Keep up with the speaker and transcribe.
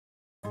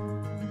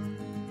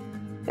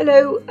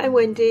Hello, I'm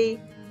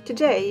Wendy.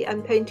 Today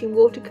I'm painting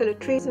watercolour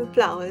trees and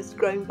flowers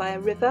growing by a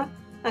river,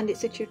 and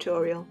it's a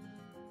tutorial.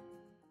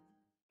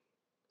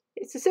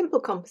 It's a simple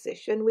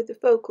composition with the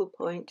focal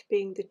point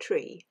being the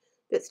tree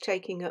that's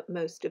taking up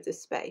most of the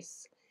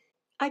space.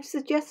 I've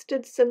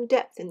suggested some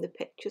depth in the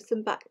picture,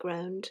 some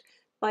background,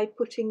 by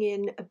putting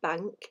in a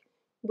bank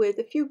with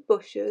a few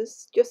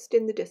bushes just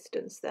in the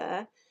distance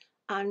there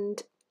and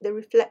the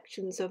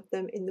reflections of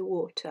them in the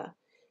water.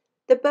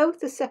 The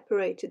both are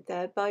separated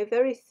there by a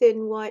very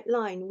thin white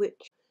line,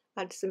 which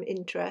adds some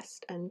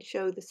interest and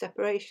show the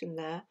separation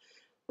there.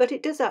 But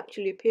it does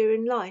actually appear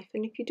in life,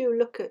 and if you do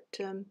look at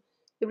the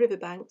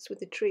riverbanks with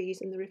the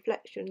trees and the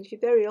reflections, you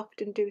very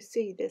often do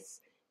see this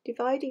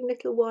dividing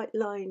little white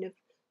line of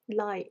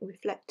light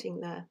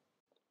reflecting there.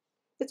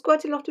 There's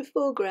quite a lot of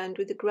foreground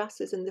with the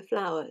grasses and the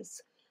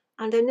flowers,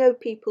 and I know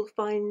people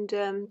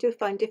do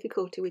find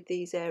difficulty with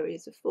these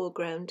areas of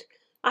foreground.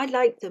 I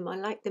like them. I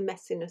like the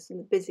messiness and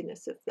the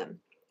busyness of them,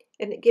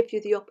 and it gives you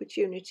the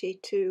opportunity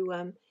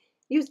to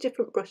use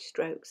different brush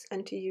strokes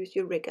and to use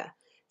your rigger.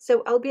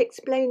 So I'll be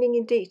explaining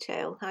in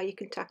detail how you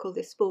can tackle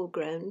this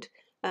foreground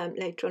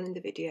later on in the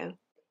video.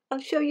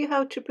 I'll show you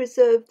how to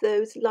preserve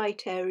those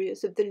light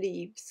areas of the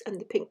leaves and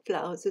the pink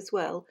flowers as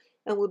well,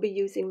 and we'll be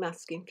using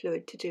masking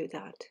fluid to do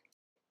that.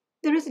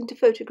 There isn't a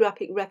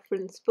photographic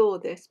reference for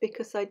this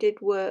because I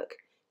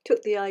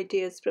took the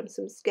ideas from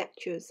some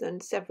sketches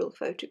and several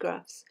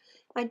photographs.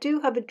 I do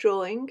have a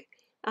drawing,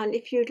 and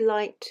if you'd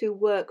like to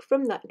work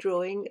from that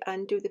drawing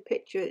and do the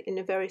picture in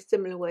a very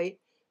similar way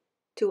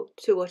to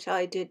what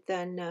I did,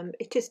 then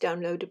it is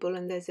downloadable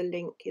and there's a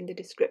link in the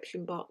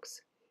description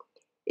box.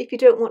 If you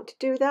don't want to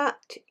do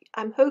that,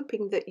 I'm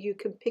hoping that you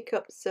can pick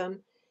up some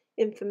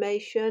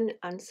information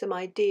and some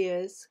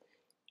ideas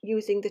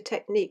using the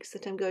techniques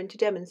that I'm going to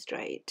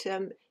demonstrate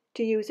to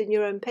use in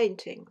your own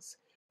paintings.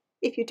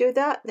 If you do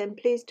that, then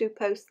please do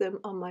post them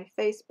on my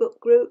Facebook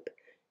group.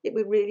 It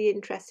would be really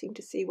interesting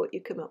to see what you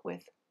come up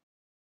with.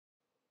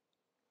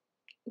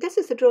 This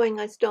is the drawing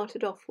I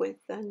started off with,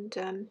 and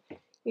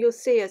you'll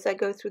see as I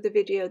go through the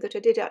video that I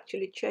did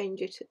actually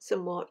change it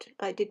somewhat.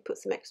 I did put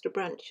some extra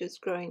branches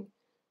growing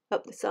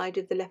up the side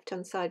of the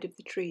left-hand side of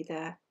the tree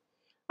there.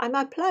 I'm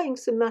applying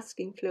some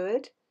masking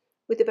fluid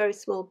with a very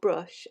small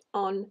brush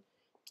on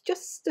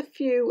just a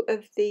few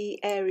of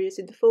the areas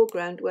in the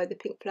foreground where the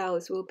pink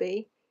flowers will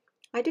be.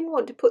 I didn't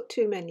want to put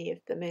too many of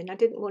them in. I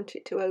didn't want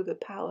it to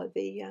overpower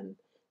the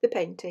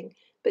painting,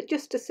 but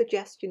just a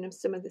suggestion of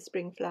some of the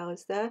spring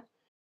flowers there.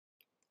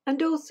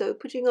 And also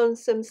putting on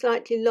some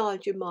slightly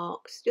larger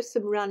marks, just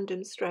some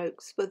random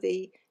strokes for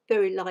the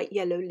very light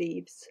yellow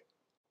leaves.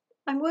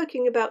 I'm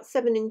working about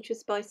 7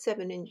 inches by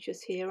 7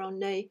 inches here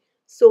on a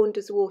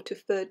Saunders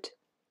Waterford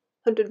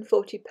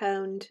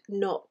 140-pound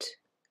knot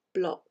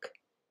block,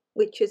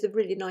 which is a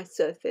really nice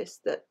surface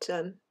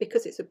that,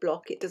 because it's a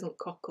block, it doesn't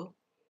cockle.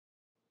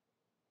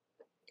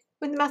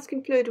 When the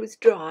masking fluid was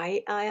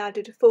dry, I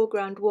added a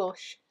foreground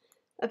wash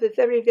of a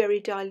very, very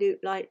dilute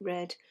light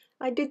red.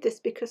 I did this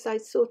because I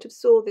sort of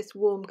saw this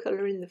warm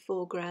colour in the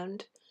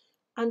foreground,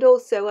 and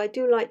also I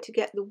do like to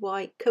get the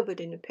white covered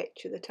in a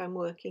picture that I'm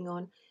working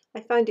on. I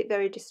find it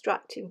very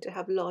distracting to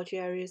have large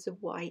areas of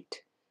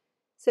white.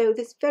 So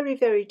this very,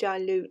 very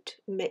dilute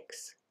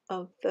mix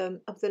of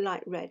the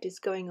light red is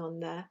going on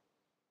there.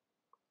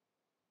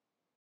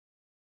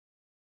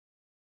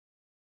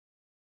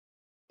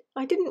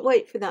 I didn't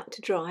wait for that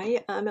to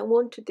dry. I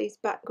wanted these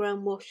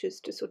background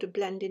washes to sort of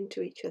blend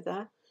into each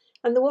other.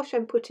 And the wash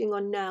I'm putting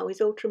on now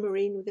is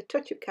ultramarine with a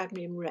touch of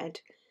cadmium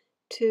red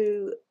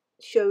to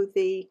show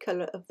the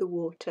colour of the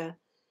water.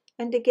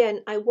 And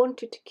again, I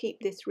wanted to keep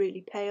this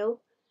really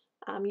pale.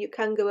 You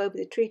can go over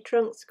the tree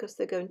trunks because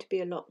they're going to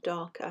be a lot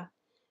darker.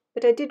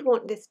 But I did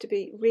want this to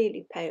be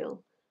really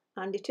pale,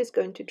 and it is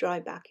going to dry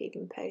back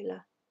even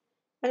paler.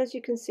 And as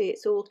you can see,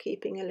 it's all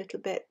keeping a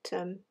little bit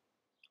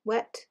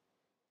wet.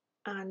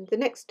 And the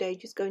next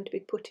stage is going to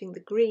be putting the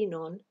green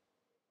on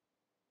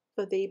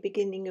for the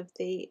beginning of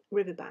the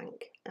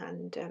riverbank,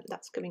 and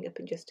that's coming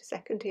up in just a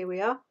second. Here we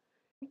are.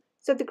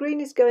 So the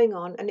green is going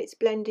on and it's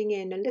blending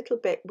in a little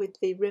bit with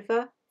the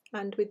river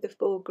and with the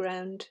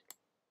foreground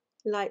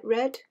light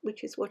red,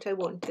 which is what I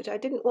wanted. I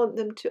didn't want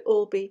them to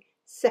all be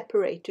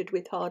separated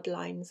with hard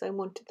lines. I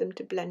wanted them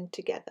to blend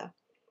together.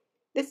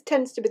 This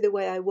tends to be the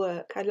way I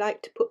work. I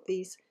like to put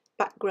these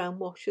background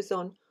washes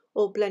on,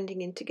 all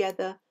blending in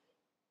together.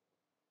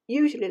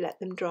 Usually let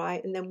them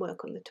dry and then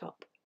work on the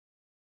top.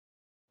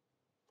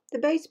 The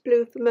base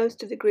blue for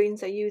most of the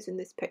greens I use in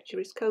this picture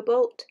is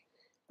cobalt,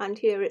 and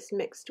here it's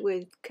mixed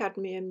with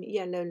cadmium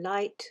yellow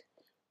light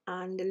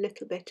and a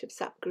little bit of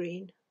sap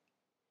green.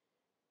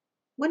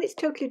 When it's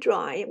totally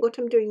dry, what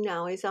I'm doing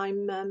now is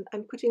I'm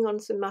putting on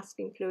some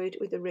masking fluid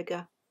with a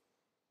rigger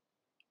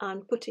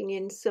and putting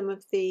in some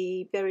of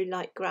the very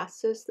light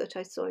grasses that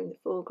I saw in the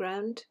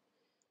foreground.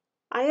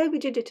 I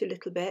overdid it a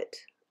little bit,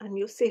 and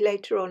you'll see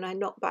later on I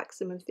knocked back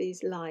some of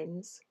these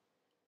lines.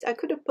 I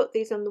could have put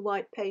these on the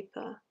white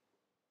paper,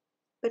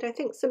 but I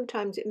think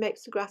sometimes it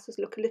makes the grasses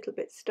look a little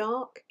bit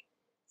stark.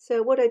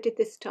 So what I did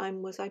this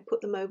time was I put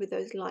them over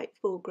those light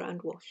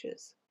foreground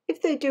washes.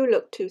 If they do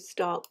look too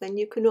stark, then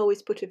you can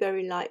always put a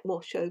very light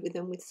wash over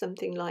them with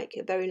something like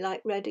a very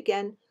light red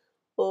again,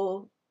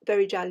 or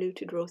very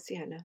diluted raw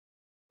sienna.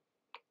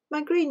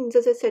 My greens,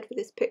 as I said for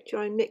this picture,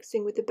 I'm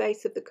mixing with the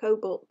base of the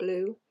cobalt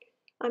blue.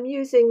 I'm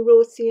using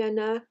raw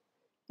sienna,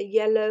 a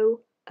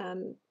yellow,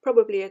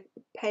 probably a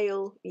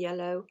pale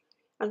yellow,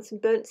 and some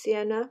burnt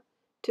sienna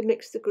to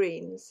mix the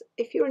greens.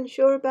 If you're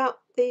unsure about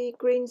the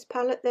greens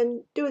palette,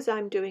 then do as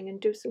I'm doing and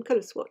do some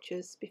colour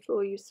swatches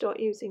before you start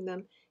using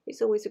them.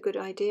 It's always a good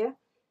idea.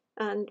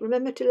 And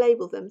remember to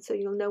label them so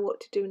you'll know what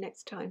to do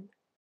next time.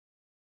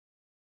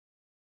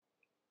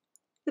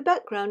 The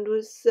background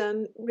was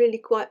really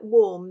quite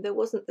warm. There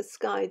wasn't the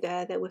sky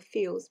there were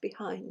fields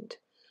behind.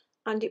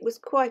 And it was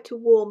quite a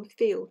warm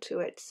feel to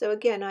it. So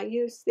again, I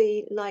used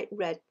the light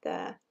red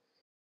there.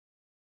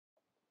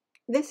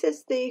 This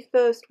is the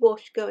first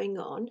wash going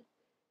on.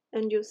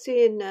 And you'll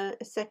see in a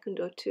second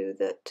or two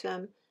that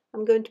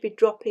I'm going to be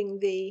dropping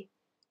the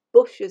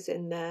bushes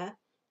in there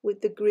with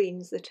the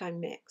greens that I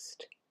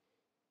mixed.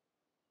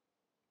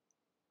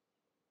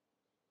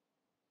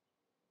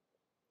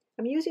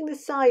 I'm using the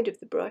side of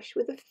the brush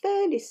with a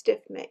fairly stiff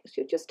mix.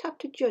 You'll just have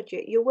to judge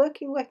it. You're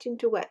working wet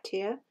into wet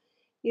here.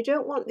 You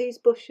don't want these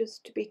bushes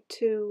to be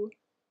too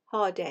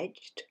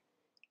hard-edged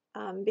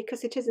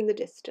because it is in the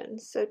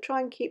distance. So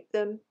try and keep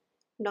them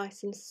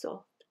nice and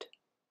soft.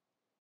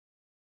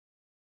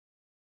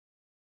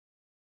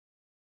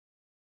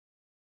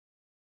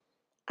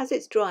 As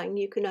it's drying,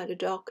 you can add a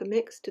darker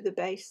mix to the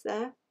base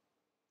there.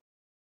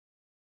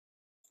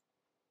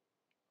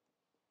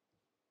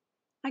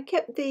 I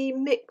kept the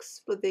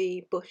mix for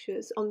the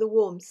bushes on the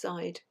warm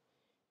side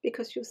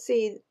because you'll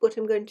see what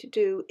I'm going to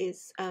do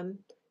is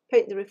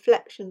paint the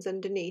reflections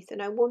underneath,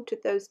 and I wanted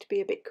those to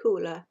be a bit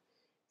cooler.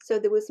 So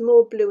there was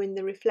more blue in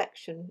the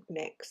reflection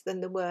mix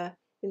than there were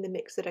in the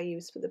mix that I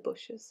used for the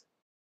bushes.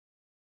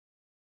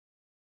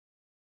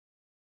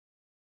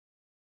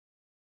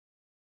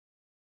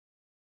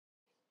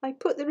 I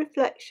put the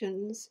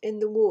reflections in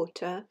the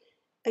water,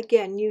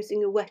 again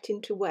using a wet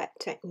into wet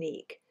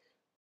technique.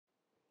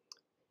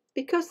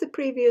 Because the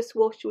previous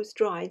wash was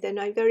dry, then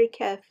I very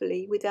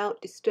carefully,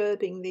 without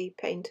disturbing the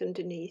paint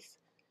underneath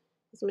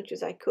as much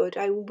as I could,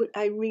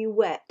 I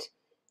re-wet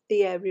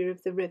the area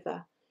of the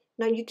river.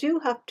 Now you do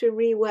have to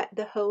re-wet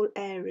the whole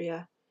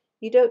area.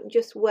 You don't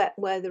just wet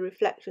where the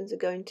reflections are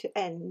going to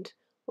end,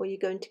 or you're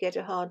going to get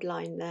a hard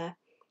line there.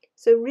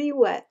 So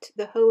re-wet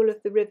the whole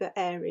of the river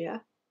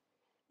area,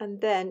 and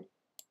then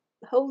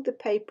hold the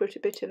paper at a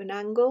bit of an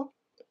angle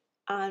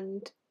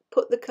and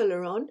put the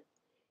colour on.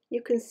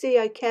 You can see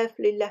I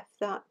carefully left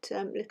that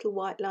little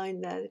white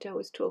line there that I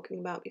was talking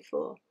about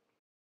before.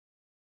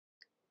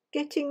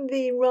 Getting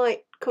the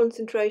right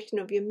concentration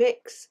of your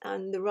mix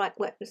and the right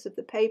wetness of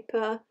the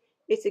paper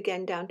is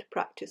again down to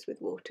practice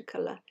with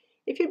watercolour.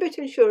 If you're a bit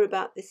unsure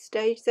about this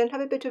stage, then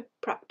have a bit of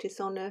practice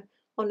on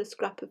a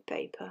scrap of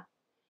paper.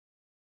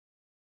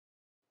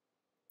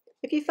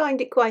 If you find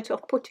it quite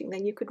off-putting,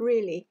 then you could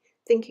really,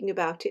 thinking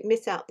about it,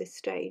 miss out this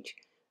stage.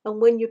 And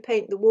when you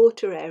paint the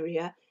water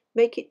area,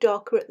 make it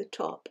darker at the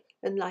top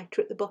and lighter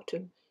at the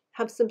bottom.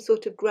 Have some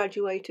sort of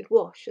graduated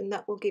wash, and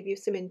that will give you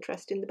some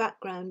interest in the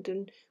background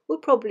and will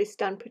probably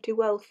stand pretty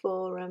well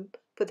for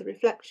the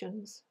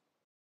reflections.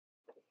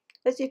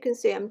 As you can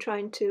see, I'm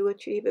trying to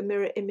achieve a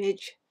mirror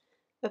image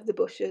of the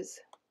bushes.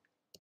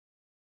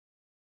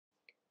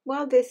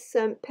 While this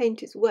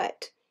paint is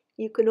wet,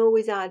 you can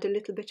always add a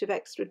little bit of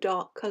extra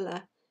dark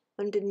colour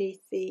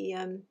underneath the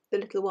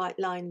little white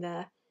line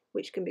there,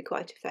 which can be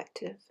quite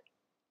effective.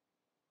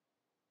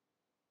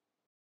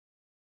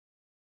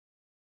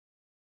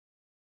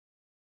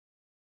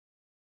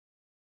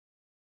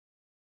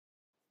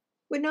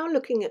 We're now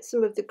looking at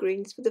some of the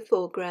greens for the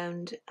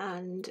foreground,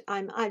 and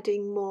I'm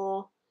adding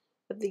more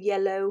of the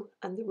yellow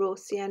and the raw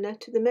sienna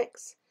to the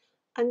mix.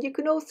 And you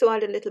can also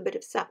add a little bit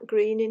of sap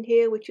green in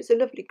here, which is a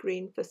lovely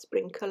green for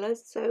spring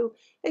colours. So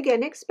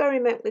again,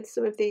 experiment with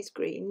some of these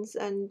greens,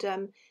 and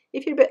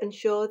if you're a bit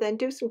unsure, then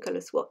do some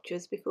colour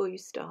swatches before you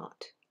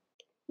start.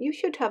 You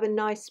should have a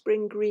nice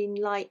spring green,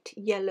 light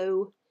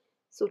yellow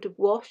sort of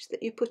wash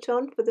that you put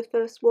on for the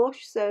first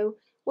wash. So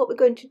what we're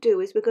going to do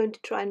is we're going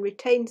to try and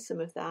retain some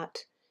of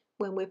that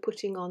when we're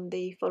putting on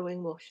the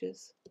following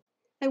washes.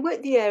 I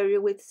wet the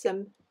area with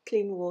some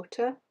clean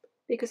water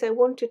because I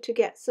wanted to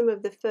get some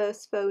of the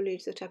first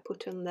foliage that I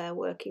put on there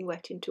working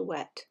wet into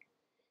wet.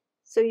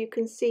 So you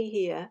can see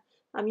here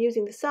I'm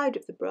using the side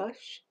of the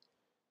brush.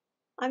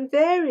 I'm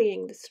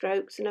varying the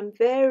strokes and I'm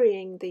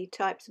varying the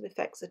types of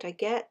effects that I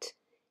get.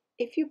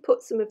 If you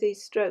put some of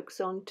these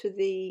strokes onto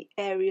the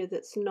area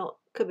that's not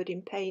covered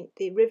in paint,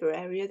 the river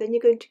area, then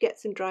you're going to get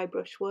some dry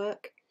brush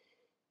work.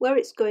 Where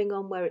it's going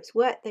on where it's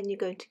wet, then you're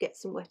going to get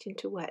some wet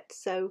into wet.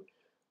 So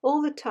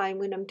all the time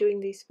when I'm doing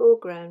these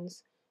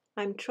foregrounds,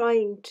 I'm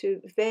trying to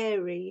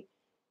vary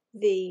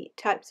the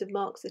types of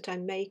marks that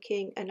I'm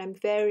making, and I'm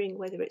varying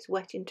whether it's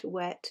wet into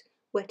wet,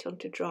 wet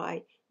onto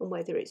dry, and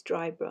whether it's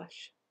dry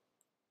brush.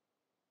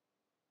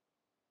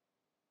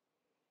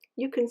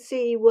 You can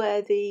see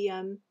where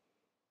the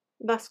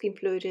masking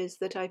fluid is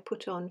that I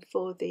put on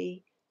for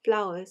the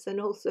flowers and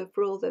also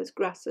for all those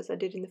grasses I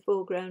did in the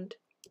foreground.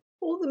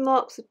 All the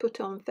marks are put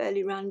on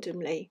fairly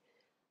randomly.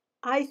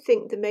 I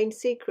think the main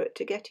secret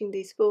to getting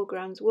these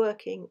foregrounds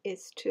working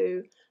is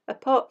to,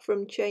 apart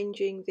from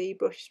changing the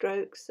brush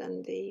strokes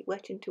and the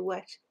wet into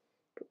wet,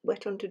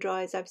 wet onto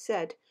dry as I've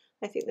said,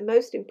 I think the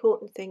most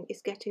important thing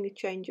is getting a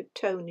change of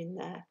tone in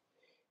there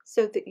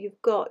so that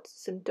you've got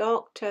some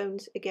dark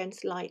tones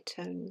against light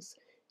tones.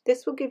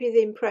 This will give you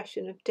the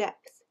impression of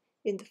depth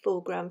in the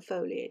foreground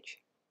foliage,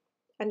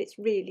 and it's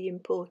really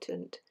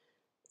important.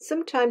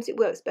 Sometimes it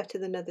works better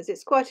than others.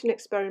 It's quite an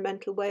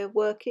experimental way of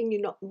working.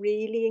 You're not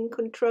really in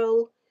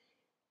control.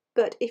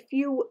 But if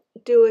you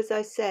do as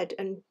I said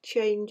and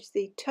change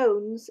the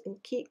tones and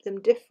keep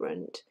them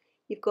different,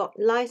 you've got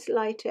nice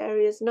light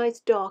areas, nice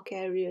dark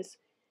areas.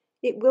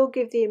 It will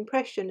give the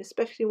impression,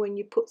 especially when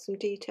you put some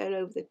detail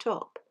over the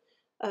top,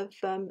 of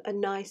a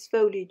nice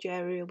foliage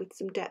area with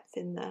some depth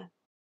in there.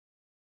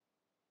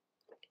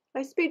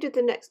 I speeded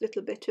the next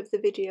little bit of the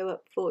video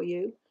up for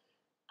you.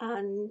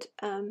 And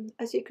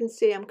as you can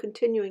see, I'm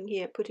continuing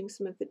here putting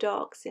some of the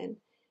darks in.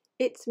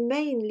 It's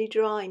mainly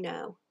dry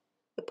now,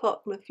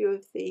 apart from a few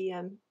of the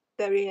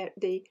areas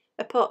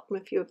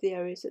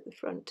at the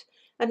front.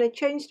 And I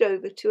changed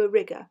over to a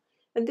rigger,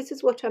 and this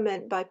is what I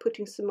meant by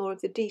putting some more of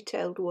the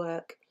detailed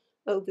work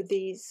over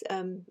these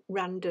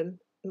random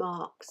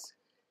marks.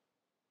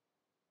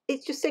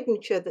 It's your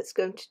signature that's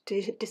going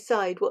to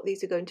decide what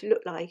these are going to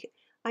look like.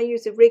 I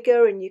use a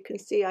rigger, and you can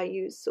see I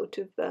use sort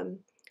of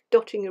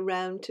dotting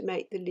around to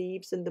make the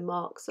leaves and the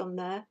marks on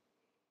there.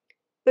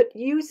 But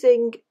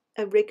using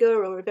a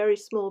rigger or a very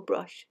small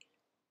brush,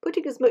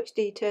 putting as much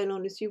detail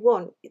on as you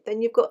want,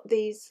 then you've got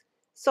these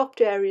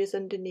soft areas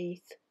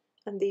underneath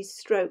and these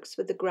strokes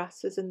for the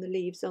grasses and the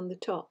leaves on the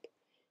top.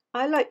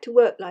 I like to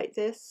work like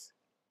this.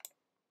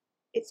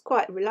 It's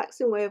quite a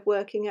relaxing way of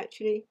working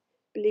actually,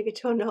 believe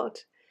it or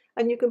not.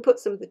 And you can put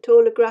some of the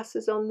taller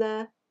grasses on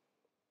there.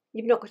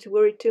 You've not got to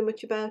worry too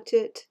much about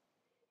it.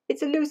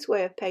 It's a loose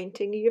way of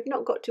painting. You've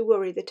not got to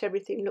worry that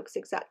everything looks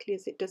exactly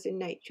as it does in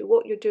nature.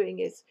 What you're doing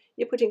is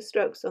you're putting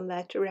strokes on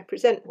there to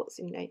represent what's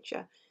in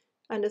nature.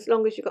 And as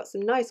long as you've got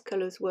some nice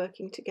colours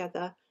working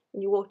together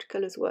and your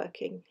watercolours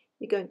working,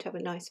 you're going to have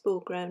a nice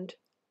foreground.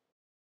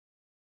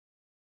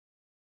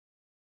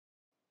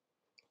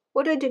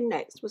 What I did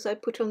next was I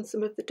put on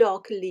some of the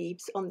darker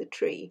leaves on the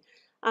tree.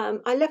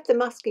 I left the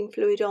masking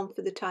fluid on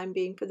for the time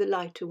being for the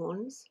lighter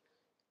ones.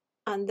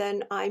 And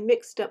then I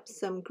mixed up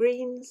some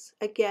greens,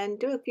 again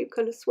do a few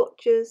colour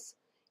swatches.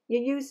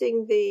 You're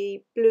using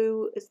the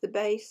blue as the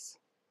base.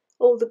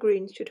 All the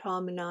greens should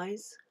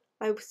harmonise.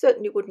 I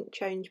certainly wouldn't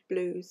change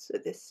blues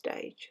at this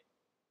stage.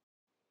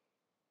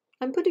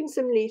 I'm putting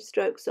some leaf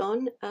strokes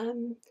on,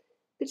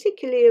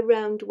 particularly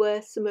around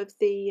where some of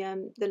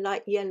the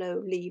light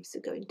yellow leaves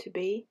are going to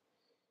be.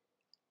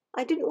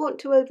 I didn't want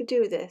to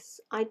overdo this.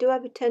 I do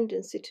have a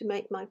tendency to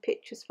make my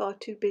pictures far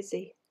too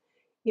busy.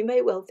 You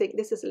may well think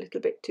this is a little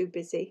bit too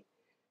busy,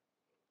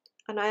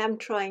 and I am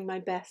trying my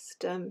best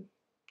to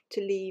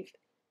leave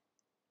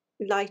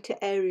lighter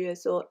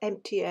areas or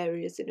empty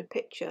areas in a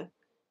picture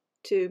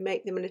to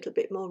make them a little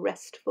bit more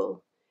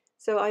restful.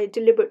 So I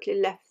deliberately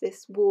left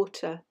this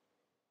water,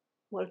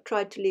 well,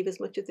 tried to leave as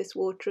much of this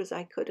water as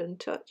I could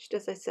untouched.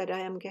 As I said,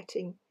 I am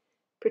getting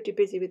pretty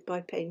busy with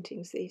my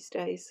paintings these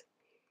days.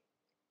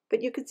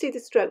 But you can see the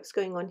strokes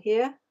going on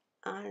here,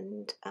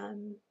 and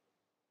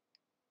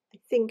I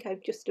think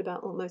I've just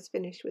about almost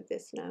finished with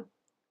this now.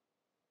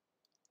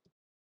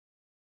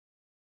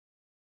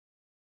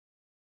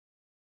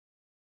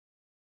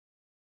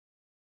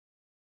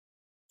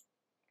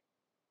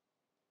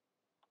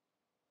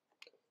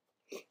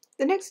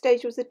 The next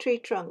stage was the tree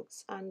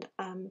trunks, and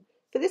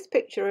for this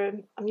picture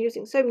I'm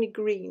using so many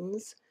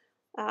greens.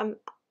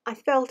 I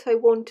felt I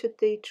wanted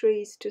the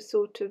trees to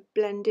sort of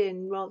blend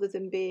in rather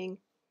than being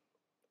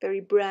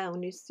very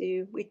brown. You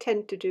see, we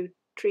tend to do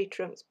tree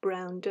trunks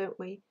brown, don't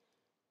we?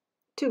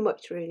 Too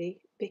much really,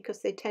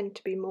 because they tend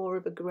to be more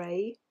of a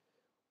grey,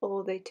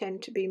 or they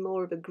tend to be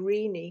more of a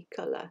greeny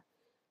colour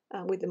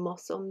with the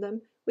moss on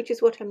them, which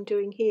is what I'm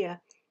doing here.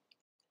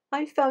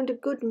 I found a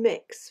good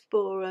mix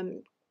for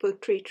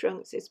tree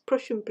trunks is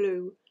Prussian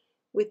blue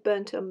with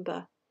burnt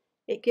umber.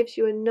 It gives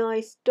you a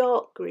nice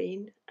dark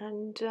green,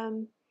 and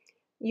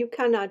you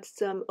can add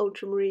some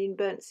ultramarine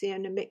burnt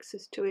sienna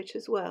mixes to it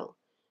as well.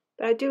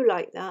 But I do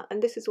like that,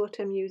 and this is what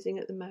I'm using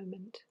at the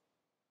moment.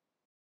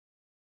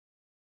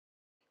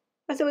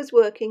 As I was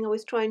working, I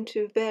was trying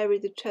to vary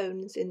the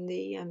tones in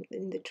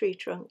the tree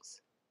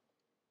trunks.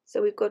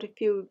 So we've got a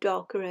few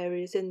darker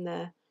areas in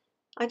there.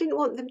 I didn't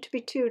want them to be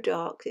too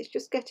dark. It's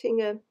just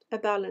getting a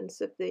balance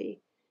of the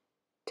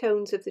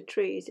tones of the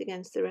trees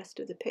against the rest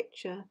of the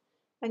picture,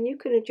 and you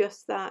can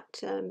adjust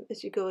that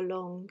as you go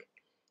along.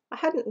 I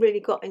hadn't really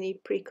got any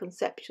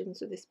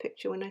preconceptions of this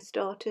picture when I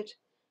started.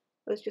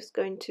 I was just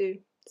going to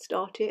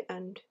start it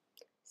and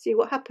see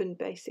what happened,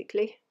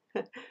 basically,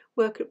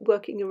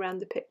 working around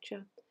the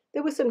picture.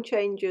 There were some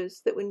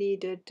changes that were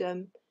needed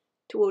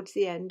towards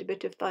the end, a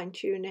bit of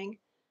fine-tuning,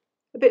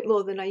 a bit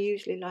more than I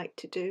usually like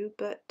to do,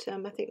 but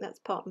I think that's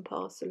part and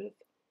parcel of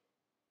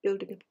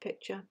building up a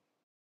picture.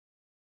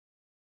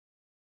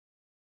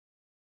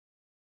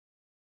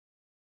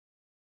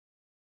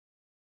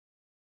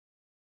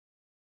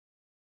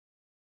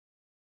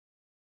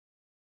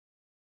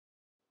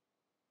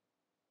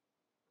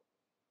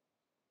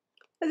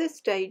 At this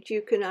stage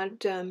you can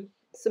add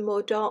some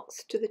more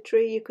darks to the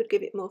tree. You could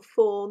give it more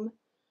form.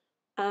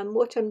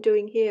 What I'm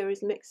doing here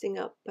is mixing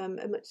up a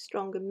much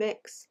stronger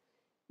mix,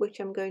 which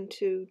I'm going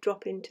to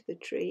drop into the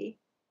tree.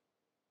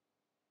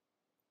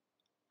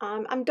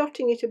 I'm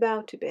dotting it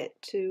about a bit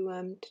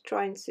to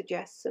try and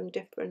suggest some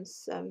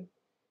difference of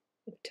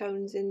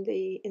tones in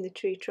the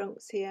tree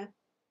trunks here.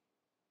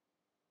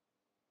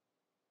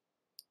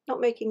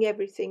 Not making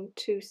everything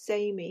too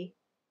samey.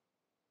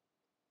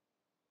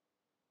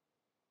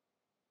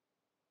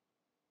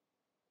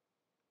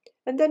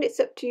 And then it's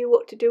up to you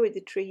what to do with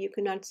the tree. You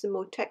can add some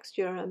more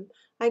texture.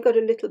 I got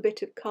a little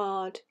bit of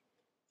card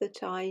that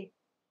I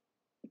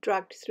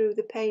dragged through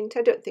the paint.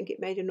 I don't think it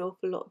made an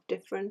awful lot of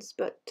difference,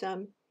 but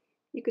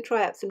you could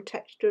try out some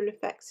textural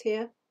effects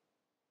here.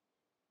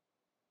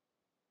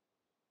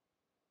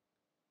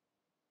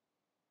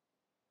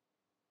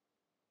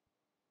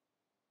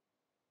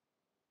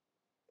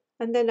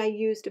 And then I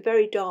used a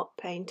very dark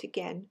paint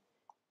again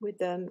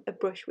with a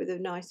brush with a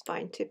nice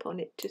fine tip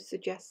on it to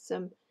suggest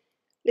some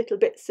little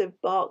bits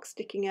of bark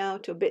sticking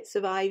out or bits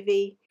of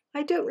ivy.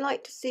 I don't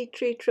like to see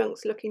tree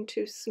trunks looking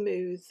too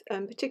smooth,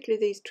 particularly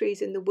these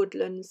trees in the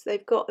woodlands.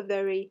 They've got a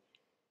very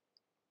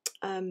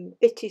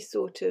bitty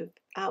sort of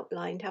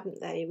outline,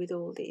 haven't they, with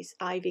all these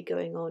ivy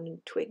going on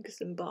and twigs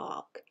and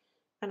bark.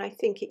 And I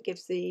think it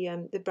gives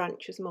the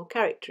branches more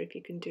character if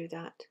you can do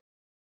that.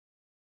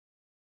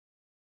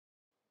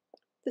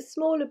 The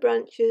smaller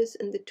branches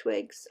and the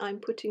twigs I'm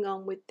putting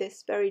on with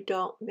this very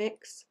dark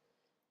mix,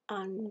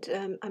 and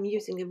I'm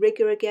using a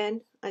rigger again.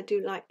 I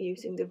do like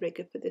using the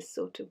rigger for this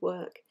sort of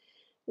work.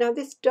 Now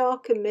this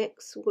darker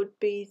mix would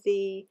be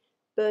the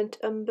burnt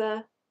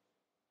umber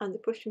and the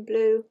Prussian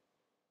blue,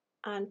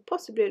 and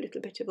possibly a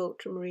little bit of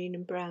ultramarine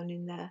and brown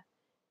in there.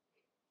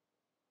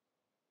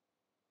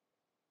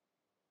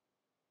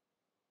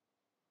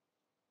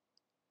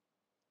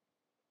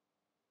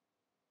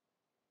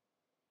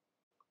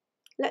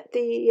 Let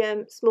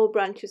the small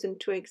branches and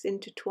twigs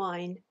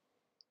intertwine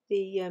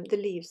the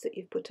leaves that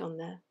you've put on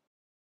there.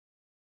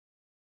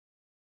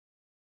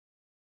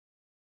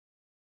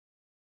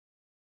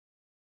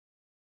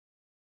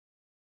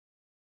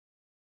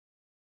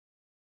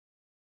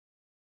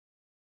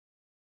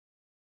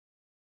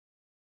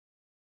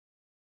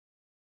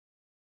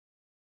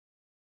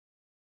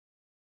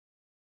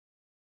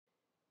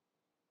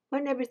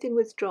 When everything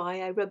was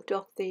dry, I rubbed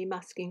off the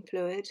masking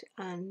fluid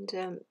and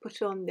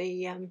put on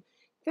the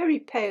very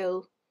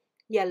pale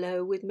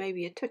yellow with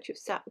maybe a touch of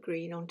sap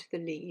green onto the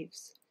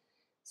leaves.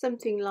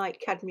 Something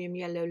like cadmium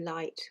yellow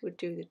light would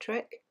do the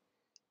trick.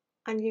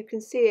 And you can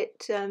see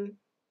it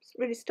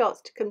really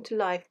starts to come to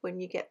life when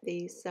you get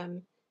these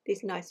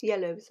nice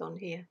yellows on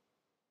here.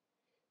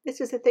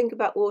 This is the thing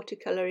about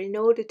watercolour. In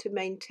order to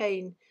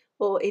maintain,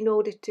 or in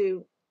order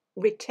to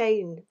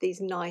retain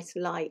these nice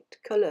light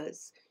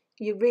colours,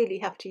 you really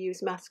have to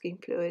use masking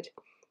fluid.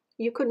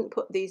 You couldn't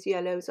put these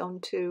yellows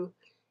onto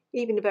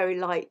even a very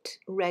light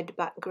red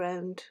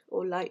background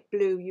or light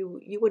blue.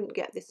 You wouldn't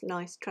get this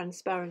nice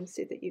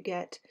transparency that you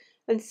get.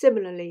 And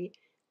similarly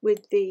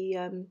with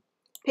the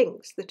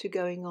pinks that are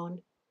going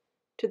on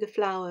to the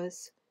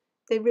flowers,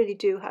 they really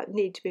do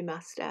need to be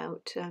masked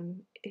out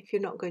if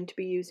you're not going to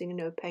be using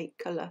an opaque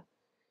colour.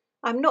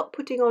 I'm not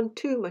putting on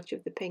too much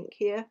of the pink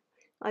here.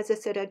 As I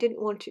said, I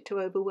didn't want it to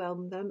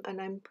overwhelm them,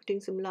 and I'm putting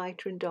some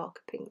lighter and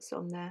darker pinks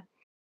on there.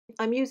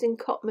 I'm using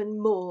Cotman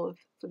Mauve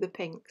for the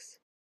pinks.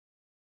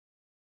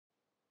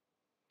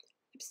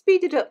 I've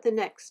speeded up the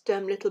next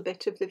little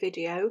bit of the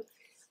video.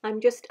 I'm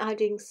just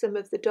adding some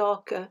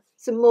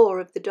more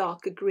of the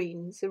darker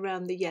greens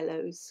around the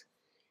yellows.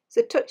 It's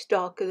a touch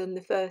darker than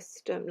the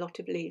first lot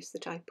of leaves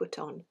that I put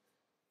on.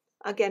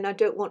 Again, I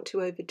don't want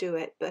to overdo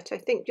it, but I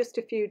think just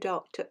a few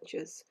dark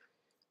touches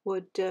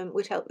would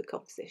help the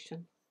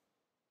composition.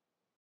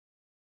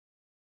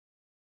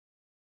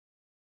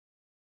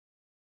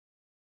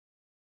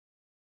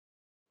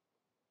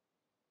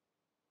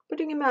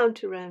 Putting a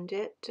mount around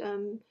it,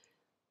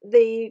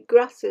 the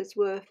grasses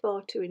were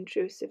far too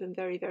intrusive and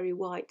very, very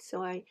white,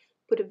 so I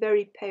put a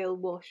very pale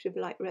wash of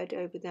light red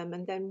over them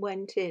and then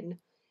went in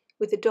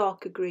with a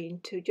darker green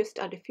to just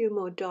add a few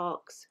more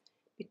darks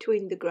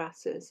between the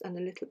grasses and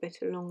a little bit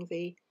along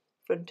the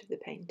front of the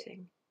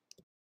painting.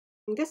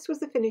 This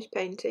was the finished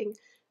painting,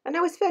 and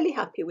I was fairly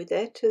happy with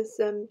it as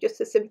just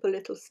a simple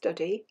little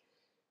study,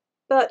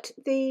 but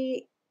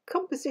the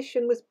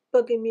composition was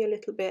bugging me a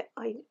little bit.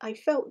 I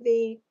felt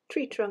the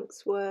tree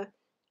trunks were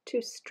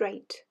too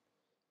straight.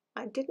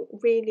 I didn't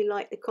really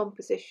like the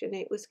composition.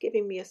 It was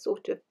giving me a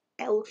sort of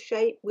L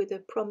shape with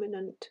a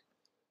prominent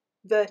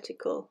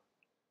vertical,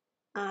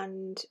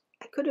 and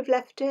I could have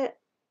left it,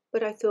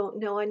 but I thought,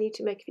 no, I need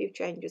to make a few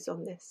changes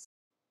on this.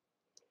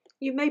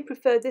 You may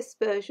prefer this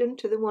version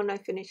to the one I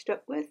finished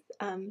up with.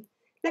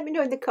 Let me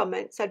know in the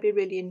comments. I'd be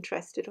really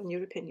interested on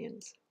your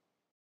opinions.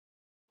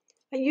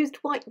 I used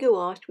white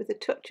gouache with a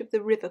touch of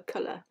the river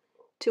colour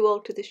to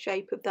alter the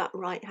shape of that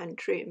right-hand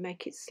tree and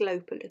make it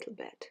slope a little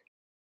bit.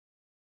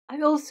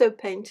 I also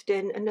painted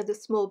in another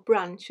small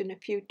branch and a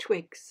few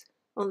twigs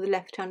on the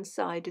left-hand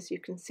side, as you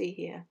can see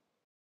here.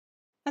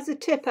 As a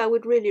tip, I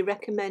would really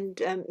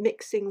recommend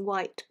mixing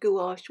white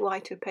gouache,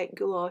 white opaque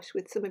gouache,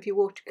 with some of your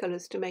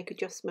watercolours to make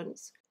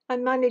adjustments. I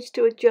managed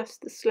to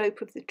adjust the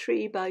slope of the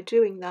tree by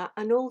doing that,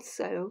 and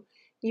also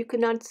you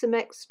can add some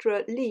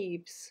extra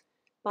leaves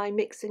by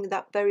mixing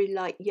that very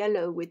light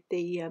yellow with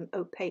the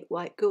opaque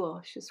white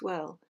gouache as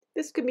well.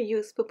 This can be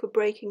useful for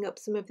breaking up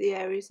some of the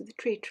areas of the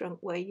tree trunk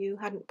where you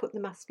hadn't put the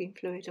masking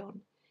fluid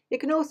on.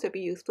 It can also be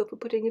useful for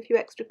putting a few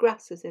extra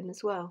grasses in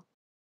as well.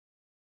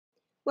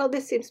 Well,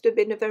 this seems to have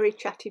been a very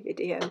chatty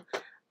video.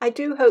 I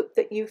do hope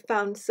that you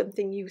found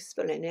something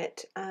useful in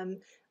it.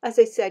 As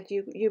I said,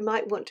 you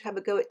might want to have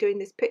a go at doing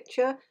this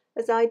picture,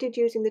 as I did,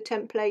 using the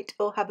template,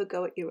 or have a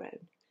go at your own.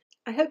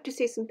 I hope to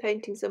see some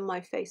paintings on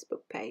my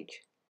Facebook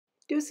page.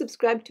 Do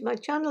subscribe to my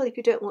channel if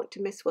you don't want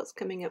to miss what's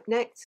coming up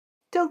next.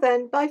 Till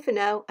then, bye for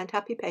now and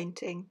happy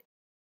painting.